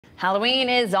Halloween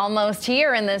is almost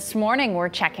here, and this morning we're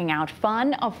checking out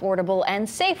fun, affordable, and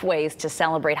safe ways to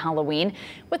celebrate Halloween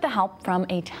with the help from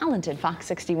a talented Fox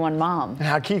 61 mom.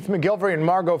 Now, Keith McGilvery and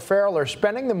Margaux Farrell are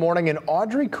spending the morning in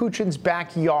Audrey Kutchen's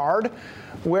backyard,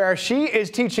 where she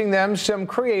is teaching them some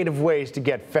creative ways to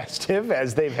get festive,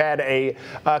 as they've had a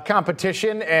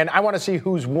competition, and I want to see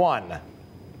who's won.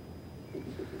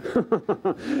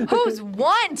 Who's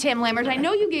won, Tim Lambert? I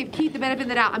know you gave Keith the benefit of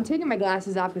the doubt. I'm taking my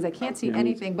glasses off because I can't see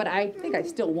anything, but I think I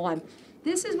still won.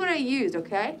 This is what I used,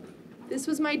 okay? This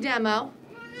was my demo,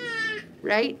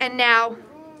 right? And now,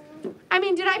 I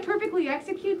mean, did I perfectly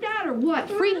execute that or what?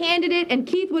 Free-handed it, and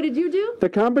Keith, what did you do? The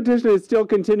competition is still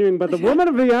continuing, but the woman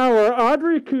of the hour,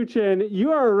 Audrey Kutchen,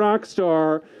 you are a rock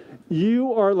star.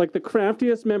 You are like the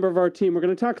craftiest member of our team. We're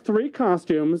going to talk 3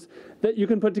 costumes that you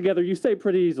can put together, you say,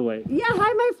 pretty easily. Yeah,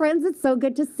 hi, my friends. It's so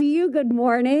good to see you. Good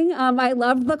morning. I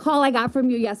loved the call I got from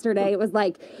you yesterday. It was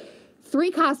like 3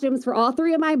 costumes for all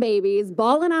 3 of my babies,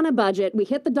 balling on a budget. We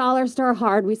hit the dollar store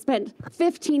hard. We spent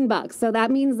 $15. So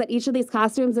that means that each of these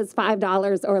costumes is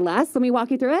 $5 or less. Let me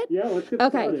walk you through it. Yeah, let's get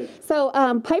started. So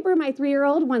Piper, my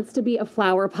 3-year-old, wants to be a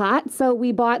flower pot. So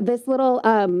we bought this little,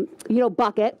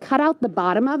 bucket, cut out the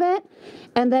bottom of it,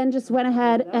 and then just went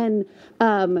ahead and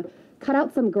cut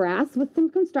out some grass with some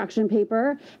construction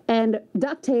paper and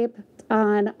duct tape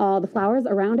on all the flowers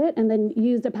around it, and then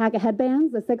used a pack of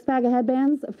headbands, a 6-pack of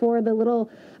headbands, for the little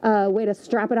way to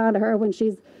strap it onto her when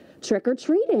she's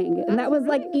trick-or-treating. And that was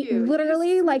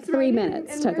literally like 3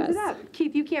 minutes took us.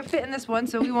 Keith, you can't fit in this one,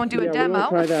 so we won't do a We demo. won't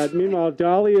try that. Meanwhile,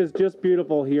 Dolly is just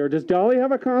beautiful here. Does Dolly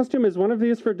have a costume? Is one of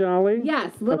these for Dolly?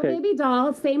 Yes, little baby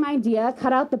doll, same idea,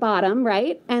 cut out the bottom,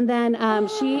 right? And then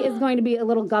she is going to be a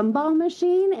little gumball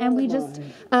machine, and we just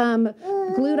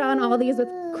glued on all these with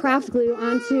craft glue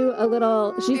onto a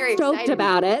little, she's Very stoked excited.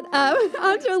 about it,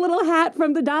 onto a little hat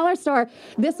from the dollar store.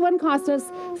 This one cost us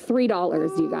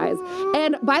 $3, you guys.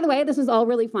 And by the way, this was all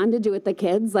really fun to do with the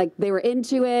kids. Like, they were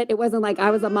into it. It wasn't like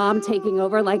I was a mom taking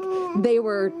over. Like, they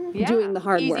were doing the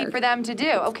hard work. Easy for them to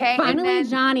do, okay? Finally,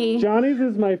 Johnny. Johnny's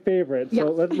is my favorite, so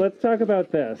let's talk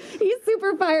about this. He's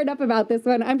super fired up about this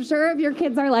one. I'm sure if your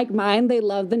kids are like mine, they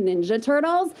love the Ninja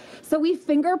Turtles. So we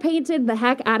finger painted the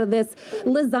heck out of this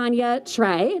lasagna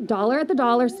tray, $1 at the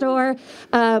dollar store,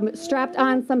 strapped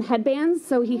on some headbands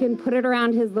so he can put it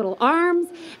around his little arms,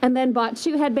 and then bought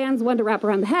 2 headbands, one to wrap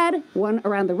around the head, one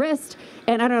around the wrist,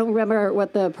 and I don't remember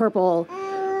what the purple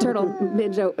turtle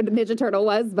ninja turtle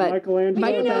was, but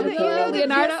Michelangelo,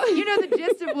 Leonardo. You know the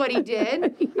gist of what he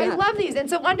did. I love these. And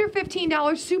so under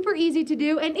 $15, super easy to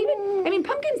do. And even, I mean,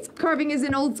 pumpkin carving is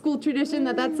an old school tradition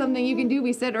that's something you can do.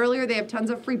 We said earlier they have tons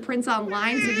of free prints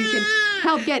online so you can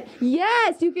help get,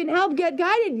 you can help get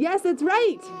guided. Yes, that's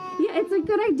right. Yeah, it's a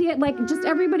good idea. Like, just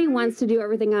everybody wants to do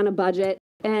everything on a budget,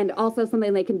 and also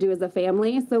something they can do as a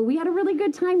family. So we had a really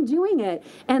good time doing it.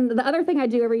 And the other thing I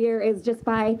do every year is just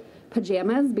buy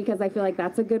pajamas, because I feel like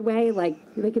that's a good way. Like,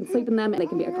 they can sleep in them and they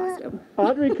can be a costume.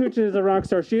 Audrey Kutchen is a rock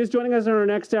star. She is joining us in our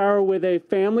next hour with a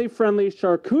family-friendly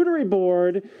charcuterie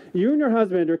board. You and your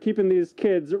husband are keeping these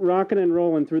kids rocking and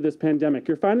rolling through this pandemic.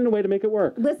 You're finding a way to make it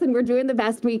work. Listen, we're doing the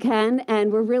best we can,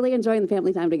 and we're really enjoying the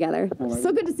family time together. Right.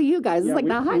 So good to see you guys. It's like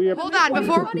the high. Hold on,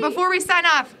 before we sign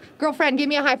off, girlfriend, give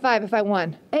me a high five if I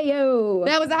won. Hey, yo.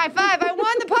 That was a high five. I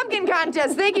won the pumpkin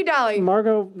contest. Thank you, Dolly.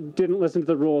 Margaux didn't listen to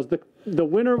the rules. The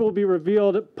winner will be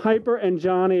revealed. Piper and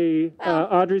Johnny,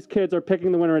 Audrey's kids, are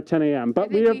picking the winner at 10 a.m. But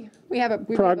we have a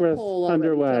progress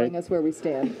underway. Telling us where we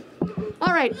stand.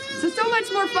 All right, so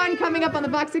much more fun coming up on the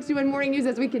Fox 61 Morning News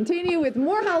as we continue with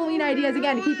more Halloween ideas,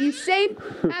 again, to keep you safe,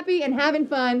 happy, and having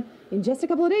fun. In just a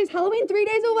couple of days, Halloween 3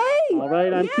 days away. All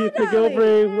right, I'm Keith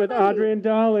McGilvery with Audrey and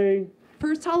Dolly.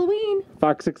 First Halloween.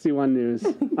 Fox 61 News.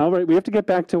 All right, we have to get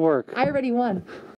back to work. I already won.